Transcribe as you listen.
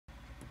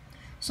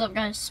What's up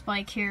guys,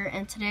 Spike here,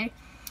 and today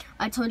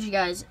I told you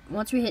guys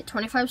once we hit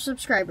 25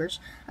 subscribers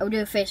I would do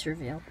a face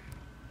reveal.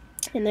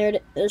 And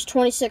there's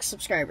 26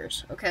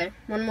 subscribers, okay?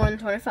 One more than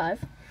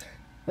 25,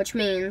 which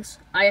means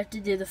I have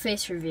to do the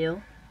face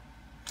reveal.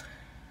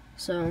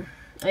 So,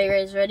 are you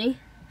guys ready?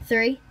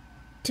 3,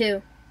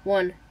 2,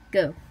 1,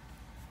 go.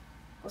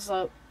 What's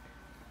up?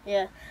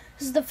 Yeah,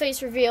 this is the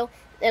face reveal,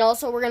 and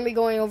also we're going to be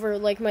going over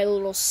like my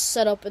little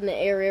setup in the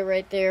area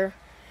right there.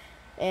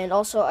 And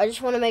also, I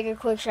just want to make a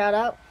quick shout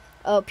out.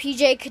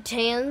 PJ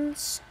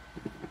Catans.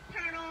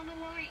 Turn on the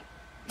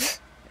light.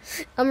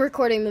 I'm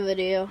recording the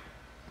video.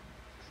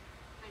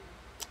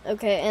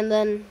 Okay, and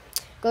then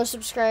go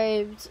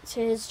subscribe to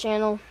his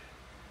channel.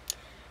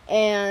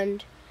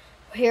 And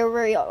here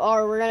we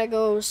are. We're gonna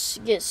go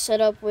get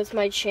set up with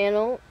my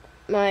channel.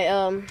 My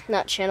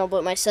not channel,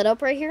 but my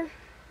setup right here.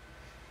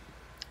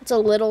 It's a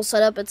little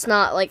setup. It's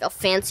not like a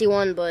fancy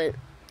one, but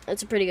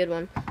it's a pretty good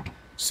one.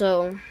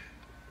 So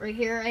right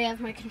here I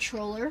have my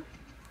controller.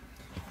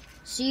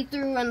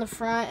 See-through in the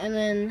front, and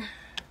then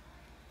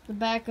the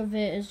back of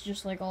it is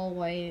just like all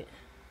white.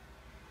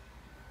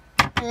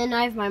 And then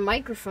I have my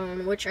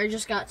microphone, which I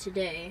just got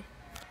today.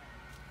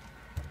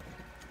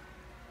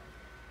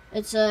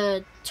 It's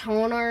a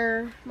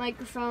Tonor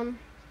microphone.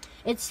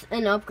 It's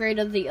an upgrade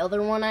of the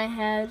other one I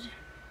had.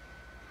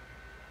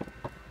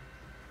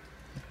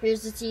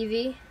 Here's the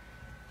TV.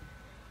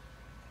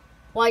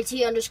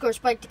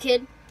 YT_Spike the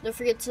Kid. Don't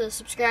forget to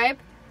subscribe.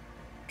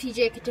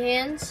 PJ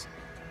Catans.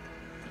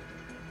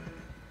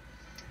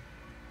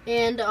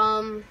 And,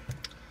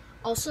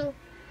 also,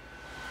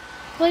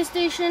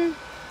 PlayStation,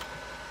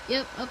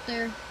 yep, up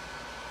there.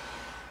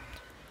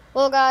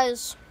 Well,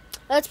 guys,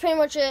 that's pretty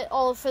much it,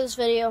 all for this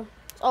video.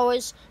 As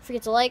always, don't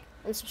forget to like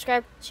and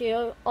subscribe. See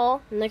you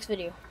all in the next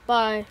video.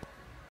 Bye.